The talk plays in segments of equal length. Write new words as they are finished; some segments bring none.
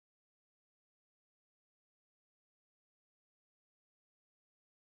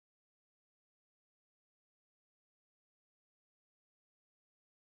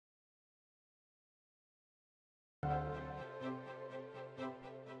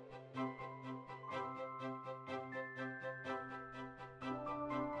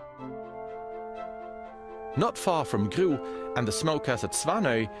Not far from Gro and the smokehouse at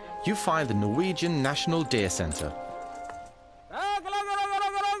Svanøy, you find the Norwegian National Deer Center.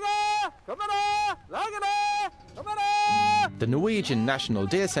 The Norwegian National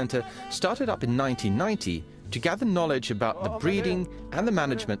Deer Center started up in 1990 to gather knowledge about the breeding and the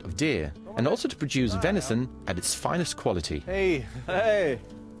management of deer, and also to produce venison at its finest quality. Hey, hey,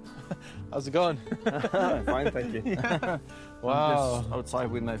 how's it going? Fine, thank you. Yeah. Wow. I'm just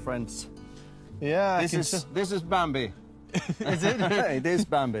outside with my friends. Yeah. This is Bambi. Is it? It is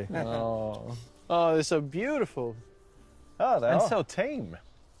Bambi. Oh, they're so beautiful. Oh, they and are. so tame.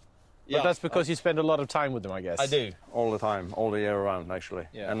 Yeah. But that's because you spend a lot of time with them, I guess. I do. All the time, all the year round, actually.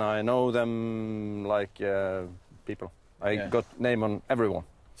 Yeah. And I know them like people. I got name on everyone.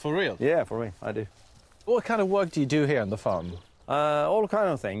 For real? Yeah, for me, I do. What kind of work do you do here on the farm? All kind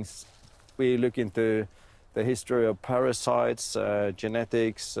of things. We look into the history of parasites,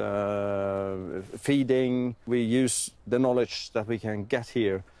 genetics, feeding. We use the knowledge that we can get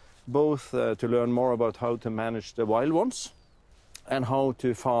here, both to learn more about how to manage the wild ones and how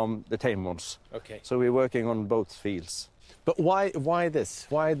to farm the tame ones. Okay. So we're working on both fields. But why this?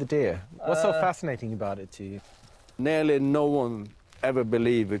 Why the deer? What's so fascinating about it to you? Nearly no one ever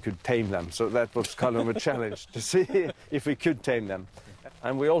believed we could tame them, so that was kind of a challenge to see if we could tame them.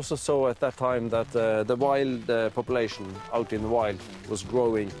 And we also saw at that time that the wild population out in the wild was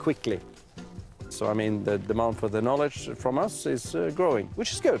growing quickly. So, I mean, the demand for the knowledge from us is growing,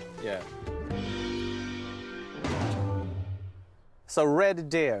 which is good. Yeah. So, red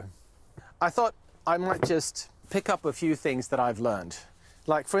deer. I thought I might just pick up a few things that I've learned.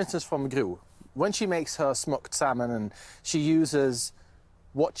 Like, for instance, from Gro. When she makes her smoked salmon and she uses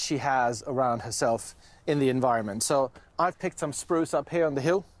what she has around herself in the environment. So I've picked some spruce up here on the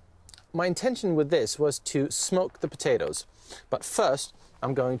hill. My intention with this was to smoke the potatoes. But first,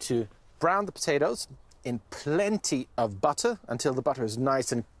 I'm going to brown the potatoes in plenty of butter until the butter is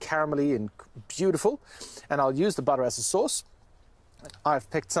nice and caramelly and beautiful. And I'll use the butter as a sauce. I've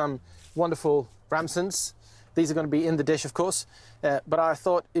picked some wonderful ramsons. These are going to be in the dish, of course, but I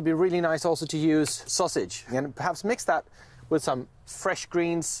thought it'd be really nice also to use sausage and perhaps mix that with some fresh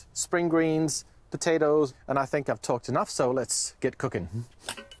greens, spring greens, potatoes, and I think I've talked enough, so let's get cooking.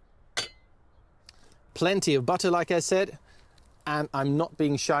 Plenty of butter, like I said, and I'm not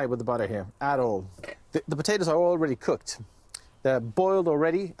being shy with the butter here at all. The potatoes are already cooked. They're boiled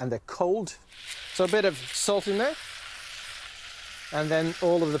already and they're cold, so a bit of salt in there, and then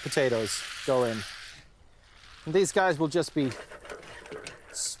all of the potatoes go in. And these guys will just be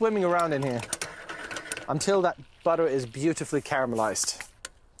swimming around in here until that butter is beautifully caramelized.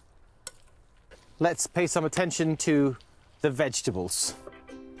 Let's pay some attention to the vegetables.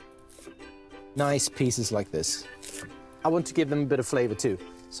 Nice pieces like this. I want to give them a bit of flavor too,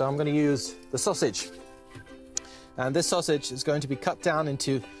 so I'm going to use the sausage. And this sausage is going to be cut down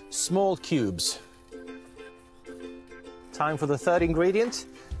into small cubes. Time for the third ingredient,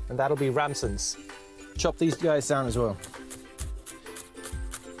 and that'll be ramsons. Chop these guys down as well.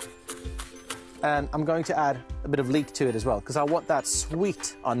 And I'm going to add a bit of leek to it as well, because I want that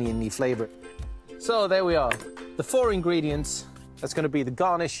sweet oniony flavor. So there we are, the 4 ingredients. That's going to be the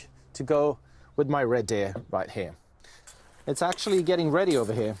garnish to go with my red deer right here. It's actually getting ready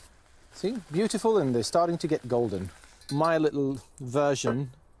over here. See, beautiful, and they're starting to get golden. My little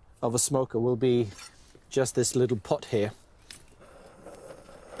version of a smoker will be just this little pot here.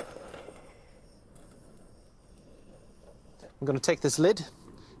 I'm going to take this lid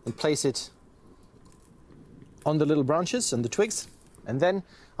and place it on the little branches and the twigs, and then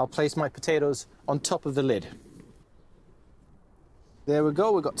I'll place my potatoes on top of the lid. There we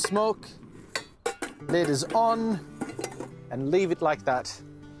go, we've got smoke, lid is on, and leave it like that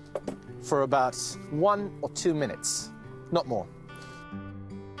for about 1 or 2 minutes, not more.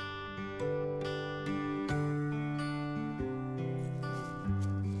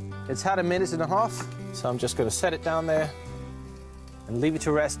 It's had 1.5 minutes, so I'm just going to set it down there and leave it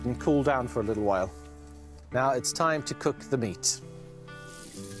to rest and cool down for a little while. Now it's time to cook the meat.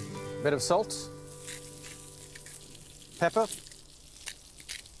 A bit of salt, pepper,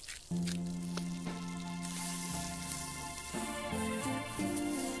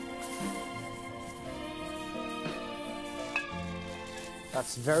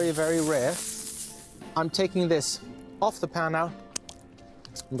 that's very, very rare. I'm taking this off the pan now.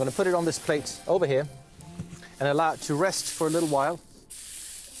 I'm going to put it on this plate over here and allow it to rest for a little while.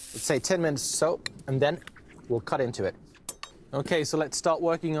 Let's say 10 minutes or so, and then we'll cut into it. Okay, so let's start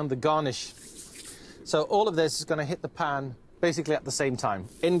working on the garnish. So all of this is going to hit the pan basically at the same time.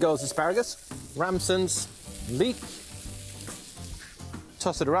 In goes asparagus, ramsons, leek.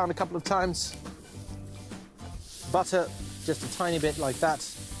 Toss it around a couple of times. butter, just a tiny bit like that.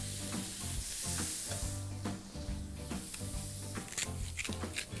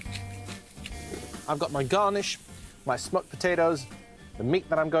 I've got my garnish, my smoked potatoes, the meat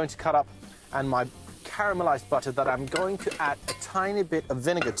that I'm going to cut up, and my caramelized butter that I'm going to add a tiny bit of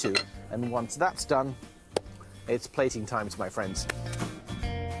vinegar to. And once that's done, it's plating time, my friends.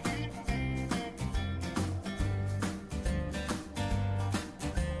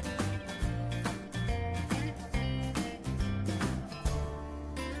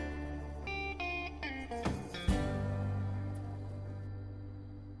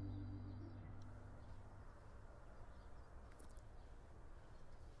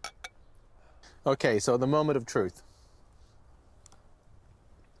 Okay, so the moment of truth.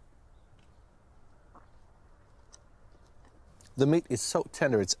 The meat is so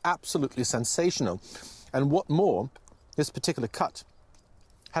tender, it's absolutely sensational. And what more, this particular cut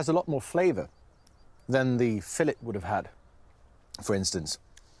has a lot more flavor than the fillet would have had, for instance.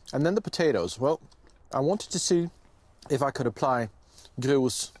 And then the potatoes. Well, I wanted to see if I could apply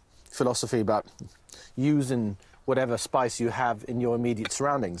Gru's philosophy about using whatever spice you have in your immediate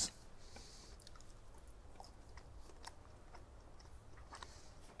surroundings.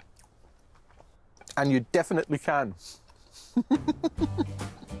 And you definitely can.